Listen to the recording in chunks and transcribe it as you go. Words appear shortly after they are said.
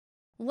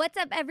What's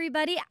up,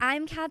 everybody?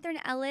 I'm Katherine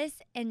Ellis,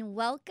 and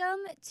welcome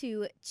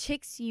to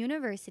Chicks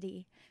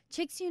University.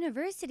 Chicks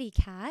University,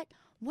 Kat?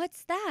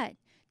 What's that?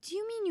 Do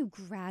you mean you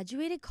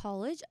graduated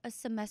college a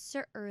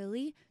semester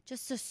early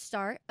just to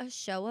start a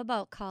show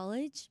about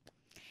college?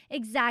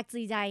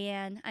 Exactly,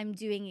 Diane. I'm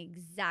doing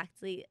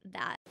exactly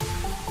that.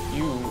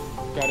 You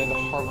got into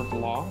Harvard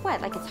Law? What,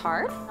 like it's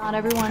hard? Not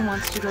everyone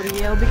wants to go to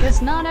Yale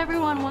because not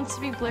everyone wants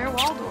to be Blair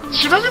Waldorf.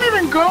 She doesn't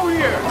even go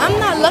here! I'm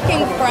not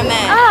looking for a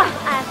man.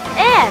 I'm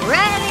in.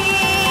 Ready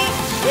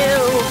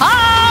to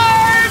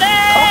party!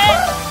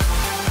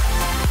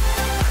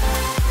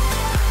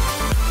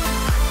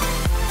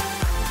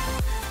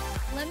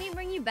 Let me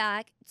bring you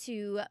back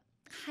to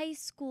high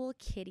school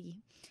Kitty.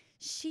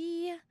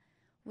 She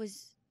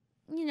was,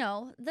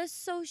 the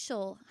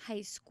social high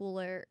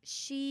schooler.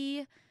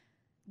 She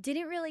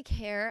didn't really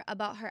care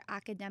about her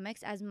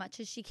academics as much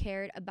as she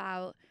cared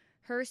about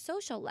her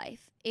social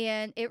life,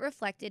 and it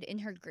reflected in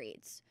her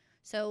grades.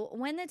 So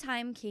when the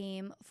time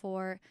came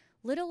for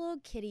little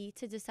old Kitty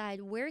to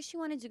decide where she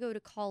wanted to go to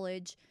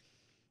college,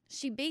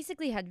 she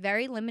basically had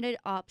very limited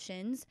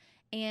options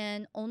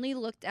and only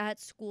looked at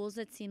schools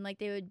that seemed like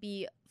they would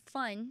be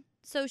fun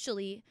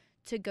socially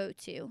to go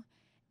to.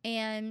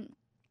 And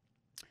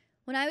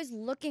when I was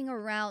looking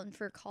around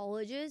for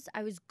colleges,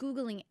 I was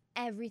Googling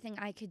everything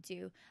I could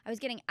do. I was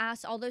getting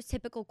asked all those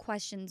typical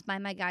questions by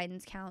my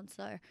guidance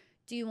counselor.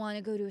 Do you want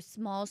to go to a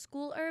small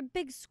school or a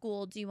big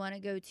school? Do you want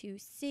to go to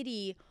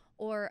city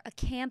or a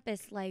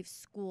campus life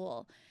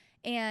school?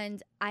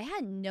 And I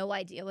had no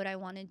idea what I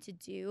wanted to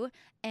do.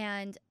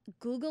 And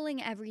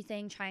Googling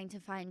everything, trying to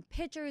find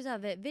pictures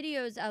of it,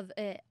 videos of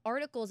it,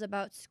 articles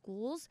about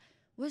schools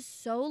was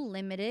so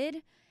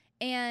limited.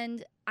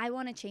 And I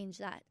want to change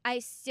that. I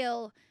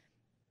still,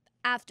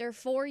 after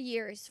 4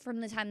 years from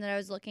the time that I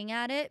was looking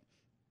at it,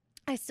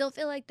 I still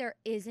feel like there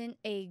isn't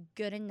a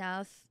good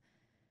enough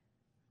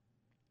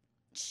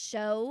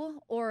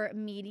show or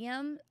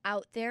medium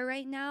out there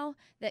right now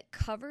that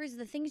covers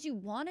the things you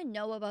want to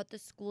know about the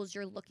schools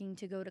you're looking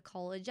to go to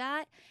college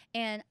at.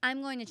 And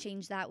I'm going to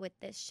change that with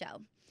this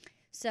show.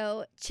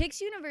 So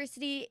Chicks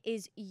University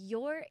is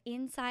your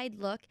inside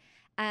look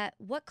at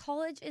what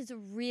college is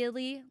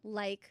really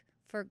like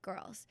for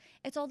girls.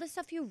 It's all the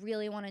stuff you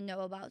really want to know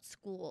about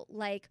school,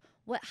 like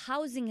what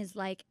housing is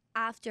like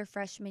after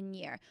freshman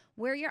year,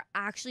 where you're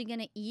actually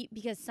going to eat,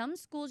 because some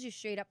schools you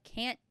straight up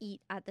can't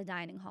eat at the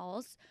dining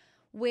halls,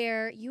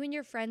 where you and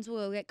your friends will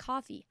go get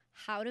coffee,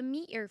 how to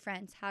meet your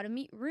friends, how to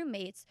meet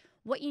roommates,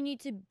 what you need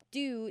to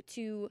do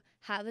to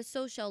have a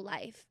social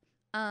life.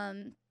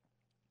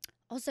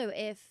 Also,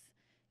 if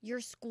your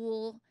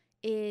school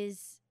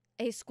is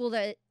a school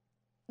that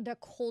the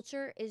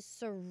culture is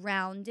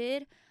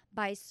surrounded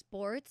by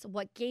sports,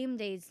 what game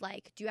days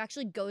like? Do you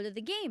actually go to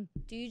the game?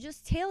 Do you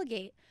just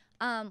tailgate?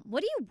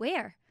 What do you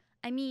wear?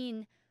 I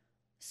mean,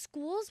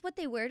 schools, what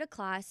they wear to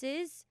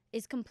classes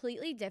is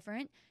completely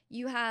different.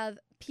 You have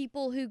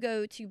people who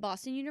go to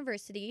Boston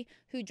University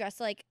who dress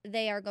like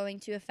they are going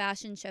to a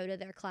fashion show to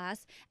their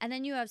class. And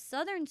then you have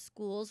Southern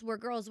schools where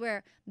girls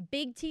wear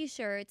big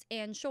t-shirts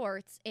and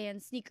shorts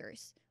and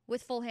sneakers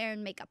with full hair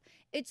and makeup.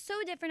 It's so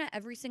different at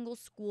every single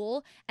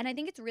school. And I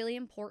think it's really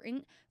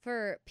important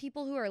for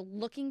people who are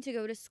looking to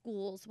go to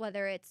schools,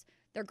 whether it's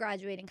they're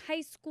graduating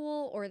high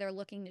school or they're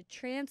looking to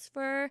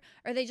transfer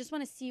or they just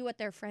want to see what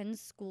their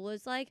friend's school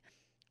is like.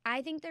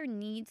 I think there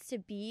needs to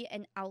be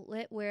an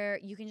outlet where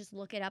you can just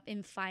look it up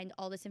and find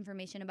all this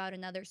information about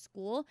another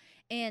school.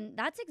 And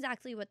that's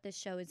exactly what this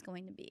show is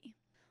going to be.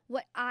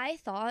 What I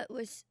thought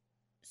was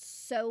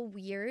so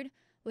weird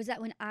was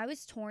that when I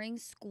was touring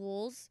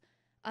schools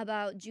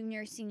about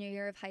junior, senior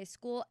year of high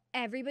school,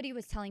 everybody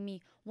was telling me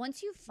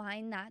once you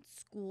find that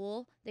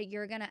school that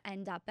you're going to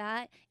end up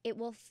at, it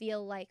will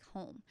feel like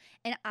home.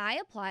 And I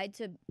applied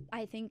to,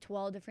 I think,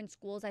 12 different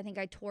schools. I think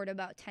I toured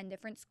about 10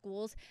 different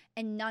schools,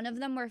 and none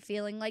of them were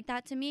feeling like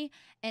that to me.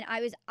 And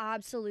I was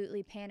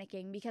absolutely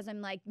panicking because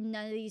I'm like,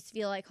 none of these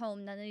feel like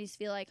home. None of these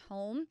feel like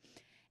home.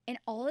 And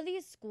all of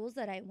these schools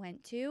that I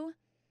went to,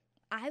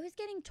 I was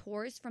getting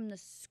tours from the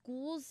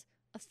school's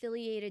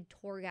affiliated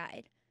tour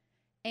guide.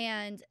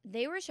 And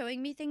they were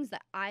showing me things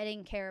that I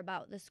didn't care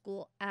about the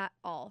school at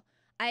all.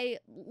 I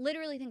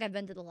literally think I've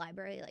been to the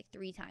library like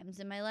 3 times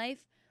in my life.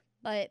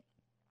 But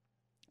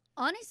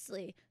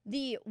honestly,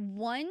 the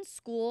one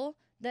school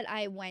that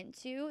I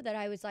went to that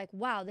I was like,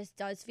 wow, this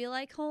does feel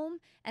like home,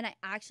 and I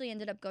actually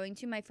ended up going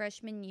to my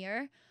freshman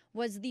year,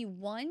 was the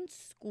one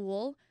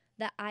school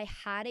that I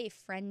had a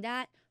friend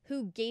at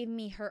who gave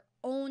me her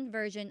own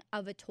version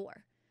of a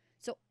tour.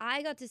 So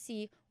I got to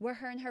see where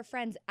her and her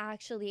friends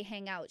actually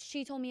hang out.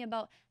 She told me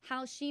about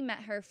how she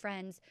met her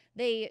friends.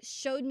 They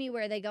showed me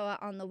where they go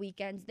out on the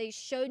weekends. They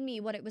showed me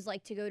what it was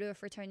like to go to a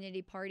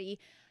fraternity party.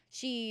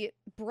 She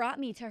brought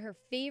me to her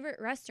favorite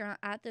restaurant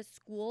at the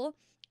school,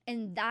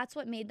 and that's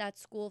what made that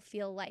school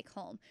feel like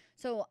home.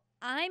 So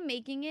I'm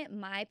making it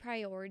my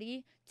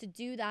priority to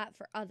do that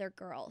for other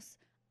girls.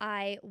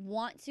 I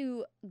want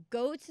to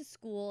go to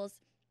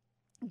schools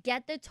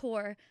get the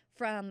tour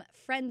from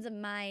friends of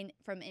mine,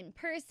 from in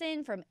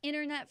person, from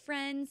internet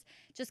friends,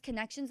 just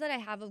connections that I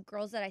have of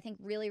girls that I think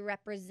really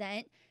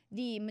represent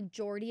the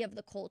majority of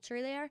the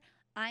culture there.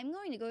 I'm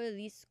going to go to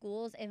these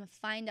schools and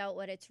find out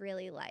what it's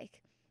really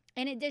like.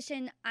 In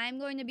addition, I'm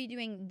going to be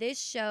doing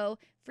this show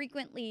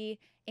frequently,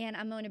 and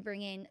I'm going to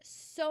bring in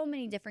so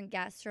many different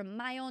guests, from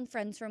my own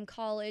friends from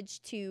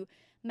college to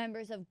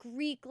members of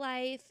Greek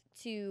life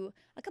to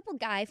a couple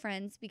guy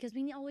friends, because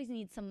we always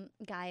need some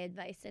guy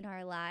advice in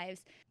our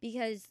lives.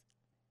 Because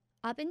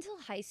up until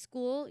high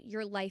school,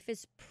 your life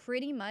is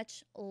pretty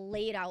much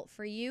laid out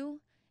for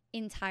you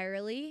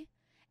entirely.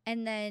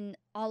 And then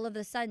all of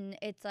a sudden,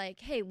 it's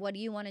like, hey, what do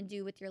you want to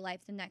do with your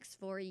life the next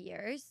 4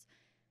 years?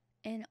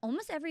 And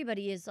almost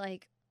everybody is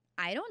like,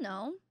 I don't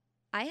know.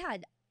 I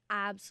had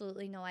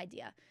absolutely no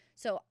idea.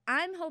 So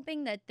I'm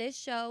hoping that this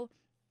show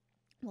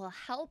will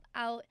help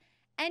out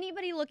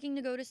anybody looking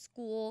to go to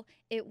school.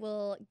 It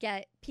will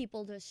get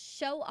people to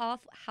show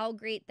off how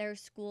great their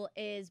school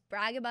is,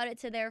 brag about it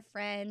to their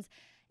friends.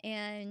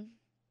 And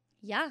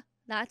yeah,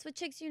 that's what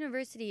Chicks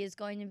University is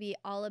going to be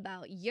all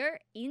about. Your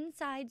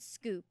inside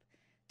scoop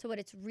to what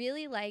it's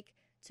really like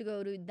to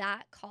go to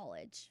that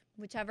college,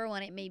 whichever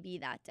one it may be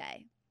that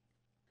day.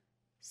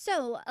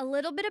 So, a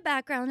little bit of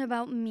background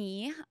about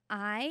me.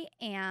 I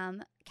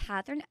am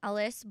Katherine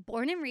Ellis,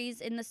 born and raised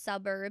in the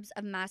suburbs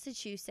of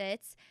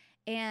Massachusetts.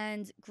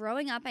 And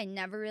growing up, I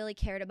never really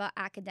cared about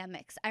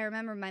academics. I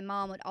remember my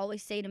mom would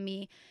always say to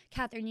me,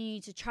 Katherine, you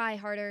need to try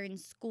harder in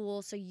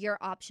school so your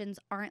options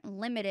aren't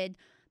limited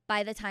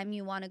by the time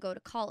you want to go to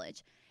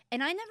college.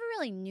 And I never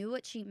really knew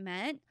what she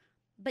meant,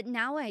 but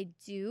now I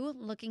do,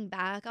 looking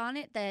back on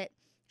it, that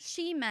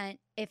she meant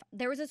if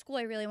there was a school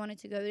I really wanted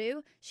to go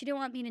to, she didn't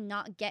want me to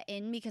not get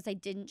in because I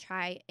didn't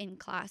try in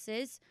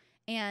classes.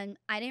 And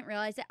I didn't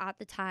realize it at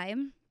the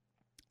time.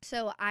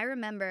 So I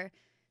remember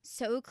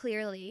so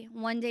clearly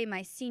one day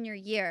my senior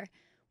year,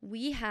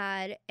 we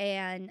had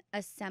an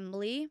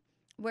assembly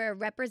where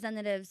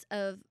representatives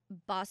of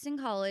Boston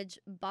College,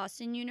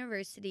 Boston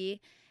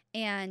University,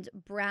 and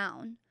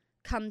Brown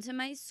come to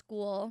my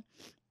school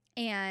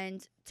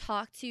and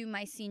talk to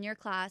my senior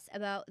class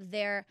about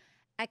their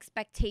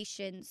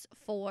expectations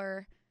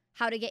for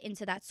how to get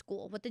into that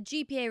school, what the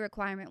GPA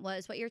requirement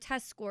was, what your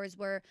test scores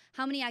were,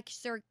 how many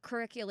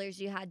extracurriculars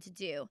you had to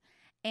do.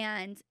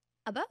 And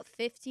about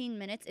 15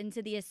 minutes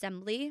into the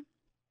assembly,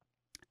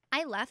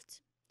 I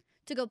left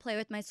to go play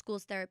with my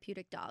school's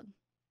therapeutic dog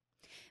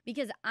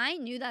because I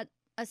knew that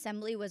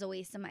assembly was a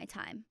waste of my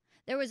time.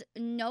 There was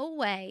no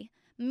way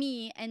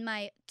me and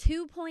my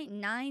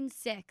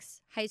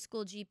 2.96 high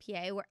school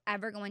GPA were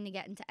ever going to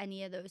get into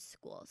any of those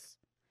schools.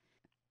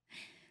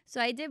 So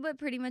I did what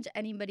pretty much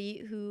anybody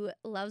who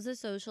loves a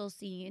social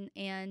scene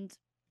and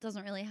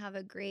doesn't really have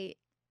a great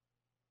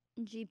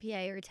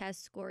GPA or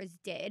test scores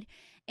did.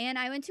 And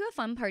I went to a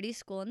fun party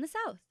school in the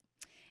South.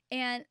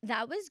 And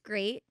that was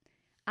great.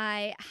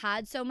 I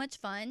had so much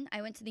fun.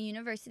 I went to the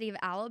University of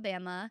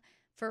Alabama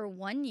for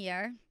 1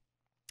 year.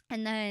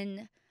 And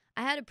then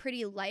I had a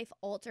pretty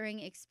life-altering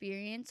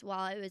experience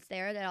while I was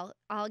there that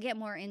I'll get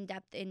more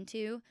in-depth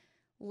into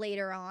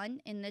later on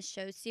in this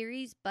show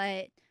series.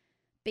 But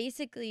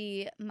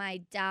basically, my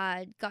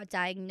dad got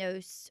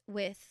diagnosed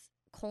with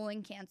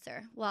colon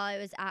cancer while I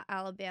was at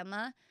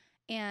Alabama,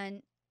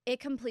 and it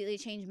completely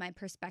changed my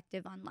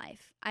perspective on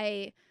life.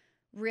 I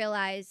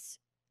realized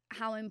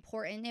how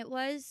important it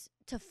was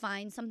to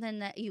find something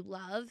that you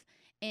love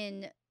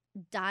and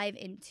dive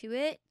into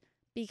it,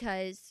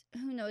 because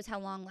who knows how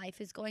long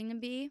life is going to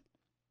be.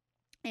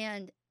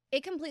 And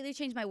it completely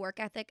changed my work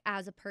ethic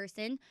as a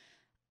person.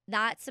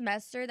 That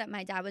semester that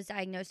my dad was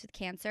diagnosed with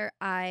cancer,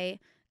 I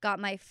got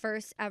my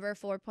first ever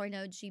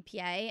 4.0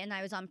 GPA, and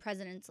I was on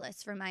president's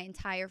list for my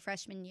entire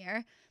freshman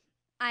year.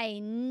 I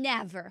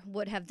never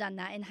would have done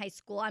that in high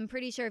school. I'm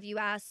pretty sure if you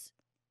ask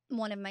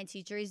one of my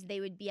teachers, they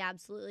would be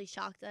absolutely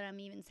shocked that I'm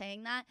even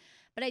saying that.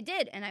 But I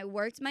did, and I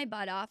worked my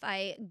butt off.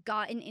 I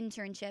got an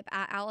internship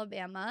at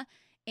Alabama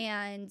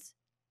and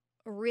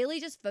really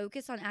just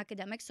focused on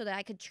academics so that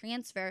I could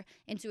transfer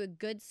into a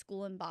good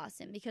school in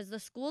Boston, because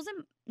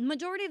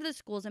majority of the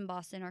schools in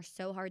Boston are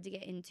so hard to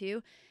get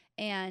into.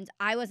 And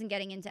I wasn't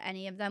getting into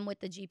any of them with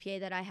the GPA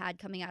that I had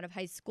coming out of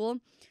high school.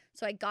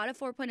 So I got a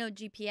 4.0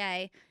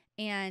 GPA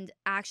and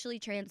actually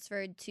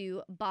transferred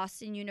to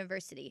Boston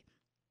University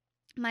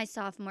my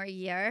sophomore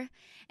year.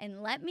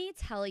 And let me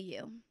tell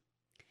you,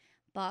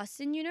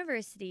 Boston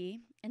University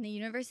and the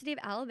University of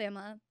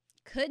Alabama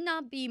could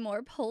not be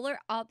more polar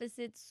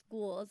opposite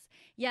schools.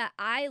 Yeah,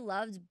 I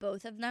loved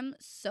both of them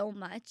so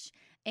much.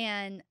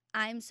 And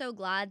I'm so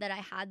glad that I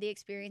had the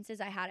experiences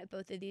I had at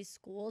both of these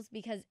schools,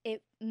 because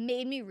it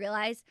made me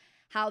realize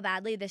how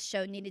badly this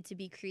show needed to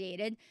be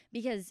created.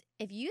 Because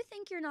if you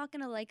think you're not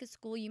going to like a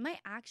school, you might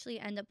actually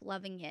end up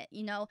loving it.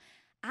 You know,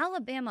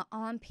 Alabama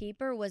on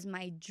paper was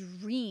my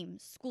dream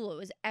school. It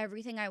was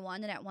everything I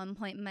wanted at one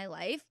point in my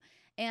life.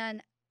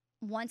 And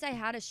once I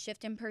had a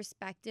shift in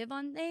perspective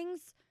on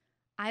things,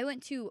 I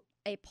went to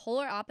a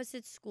polar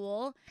opposite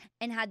school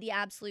and had the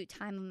absolute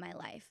time of my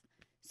life.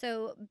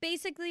 So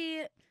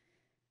basically,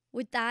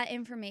 With that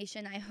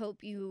information, I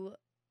hope you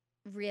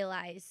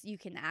realize you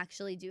can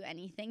actually do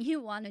anything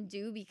you want to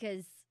do,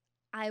 because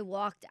I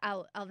walked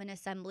out of an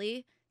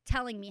assembly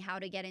telling me how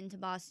to get into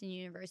Boston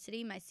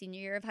University my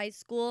senior year of high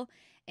school,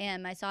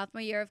 and my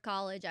sophomore year of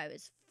college, I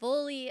was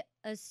fully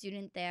a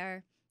student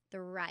there,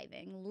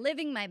 thriving,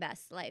 living my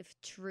best life,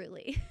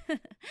 truly.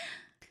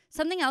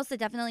 Something else that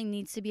definitely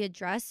needs to be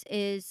addressed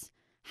is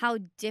how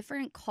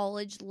different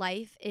college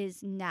life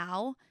is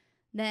now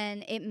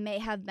than it may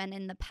have been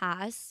in the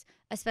past,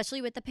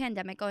 especially with the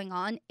pandemic going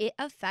on. It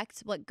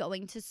affects what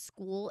going to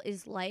school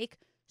is like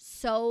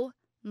so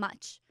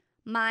much.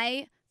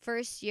 My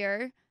first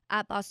year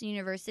at Boston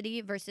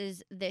University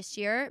versus this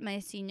year, my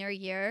senior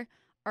year,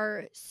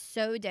 are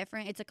so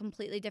different. It's a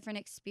completely different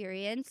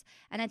experience.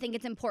 And I think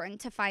it's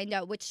important to find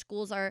out which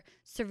schools are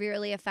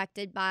severely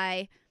affected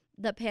by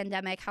the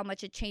pandemic, how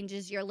much it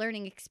changes your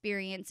learning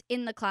experience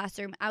in the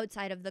classroom,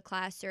 outside of the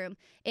classroom.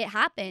 It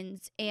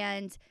happens.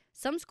 And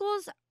some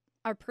schools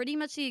are pretty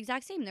much the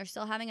exact same. They're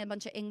still having a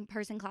bunch of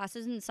in-person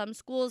classes. And some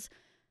schools,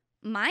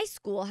 my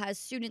school has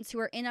students who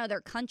are in other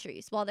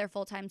countries while they're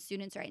full-time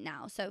students right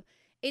now. So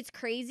it's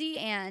crazy.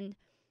 And,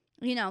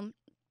 you know,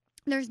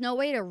 there's no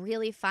way to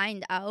really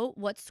find out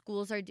what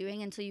schools are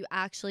doing until you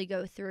actually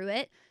go through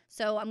it.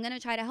 So I'm going to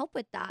try to help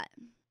with that.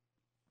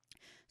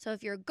 So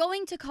if you're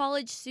going to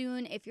college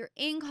soon, if you're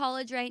in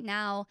college right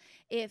now,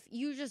 if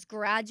you just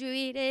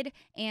graduated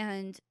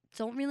and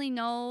don't really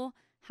know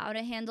how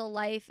to handle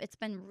life, it's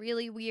been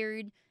really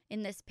weird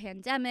in this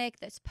pandemic,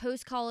 this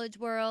post-college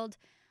world,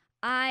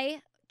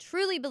 I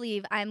truly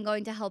believe I'm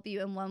going to help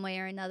you in one way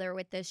or another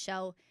with this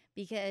show,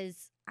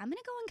 because I'm going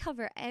to go and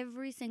cover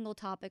every single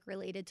topic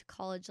related to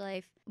college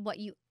life, what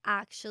you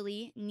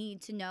actually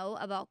need to know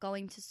about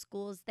going to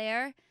schools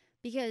there,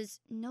 because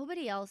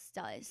nobody else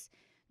does.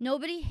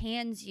 Nobody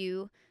hands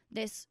you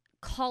this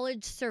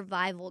college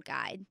survival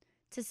guide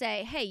to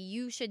say, hey,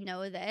 you should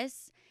know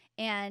this.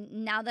 And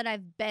now that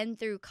I've been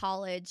through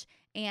college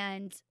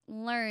and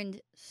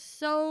learned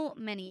so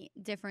many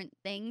different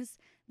things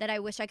that I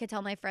wish I could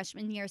tell my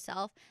freshman year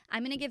self,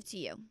 I'm going to give to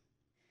you.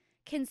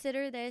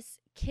 Consider this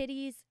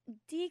Kitty's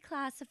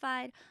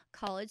Declassified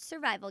College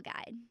Survival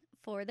Guide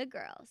for the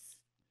girls.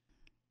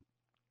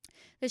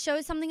 The show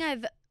is something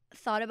I've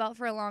thought about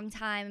for a long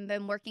time and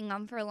been working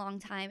on for a long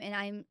time, and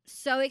I'm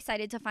so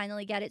excited to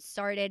finally get it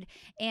started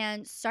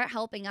and start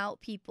helping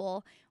out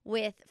people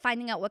with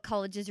finding out what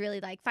college is really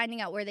like, finding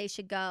out where they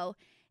should go.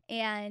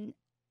 And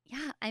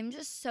yeah, I'm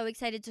just so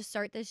excited to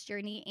start this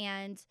journey,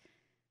 and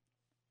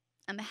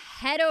I'm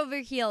head over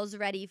heels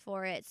ready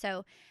for it.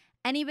 So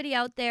anybody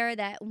out there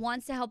that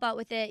wants to help out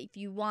with it, if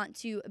you want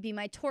to be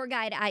my tour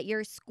guide at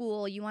your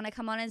school, you want to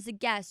come on as a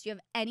guest, you have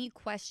any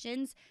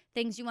questions,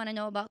 things you want to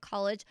know about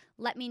college,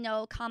 let me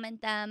know,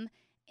 comment them.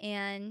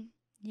 And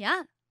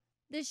yeah,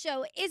 this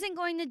show isn't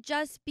going to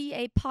just be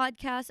a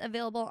podcast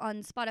available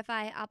on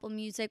Spotify, Apple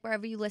Music,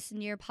 wherever you listen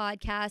to your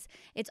podcast.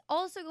 It's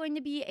also going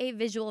to be a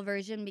visual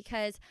version,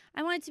 because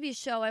I want it to be a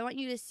show. I want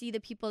you to see the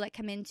people that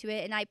come into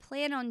it. And I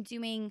plan on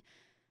doing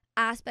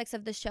aspects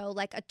of the show,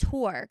 like a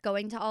tour,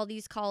 going to all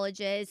these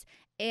colleges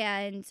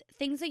and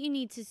things that you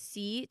need to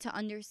see to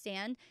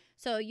understand.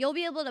 So you'll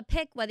be able to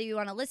pick whether you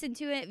want to listen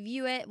to it,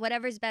 view it,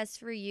 whatever's best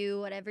for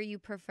you, whatever you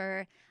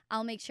prefer.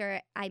 I'll make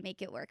sure I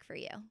make it work for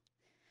you.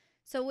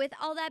 So with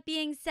all that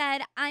being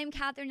said, I'm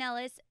Katherine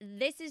Ellis.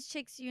 This is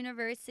Chicks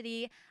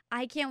University.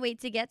 I can't wait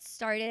to get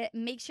started.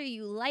 Make sure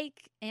you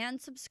like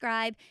and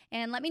subscribe,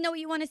 and let me know what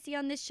you want to see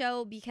on this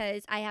show,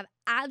 because I have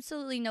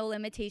absolutely no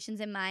limitations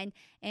in mind,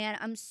 and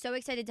I'm so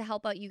excited to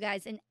help out you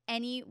guys in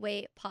any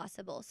way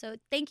possible. So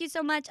thank you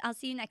so much. I'll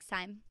see you next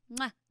time.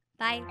 Mwah.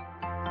 Bye.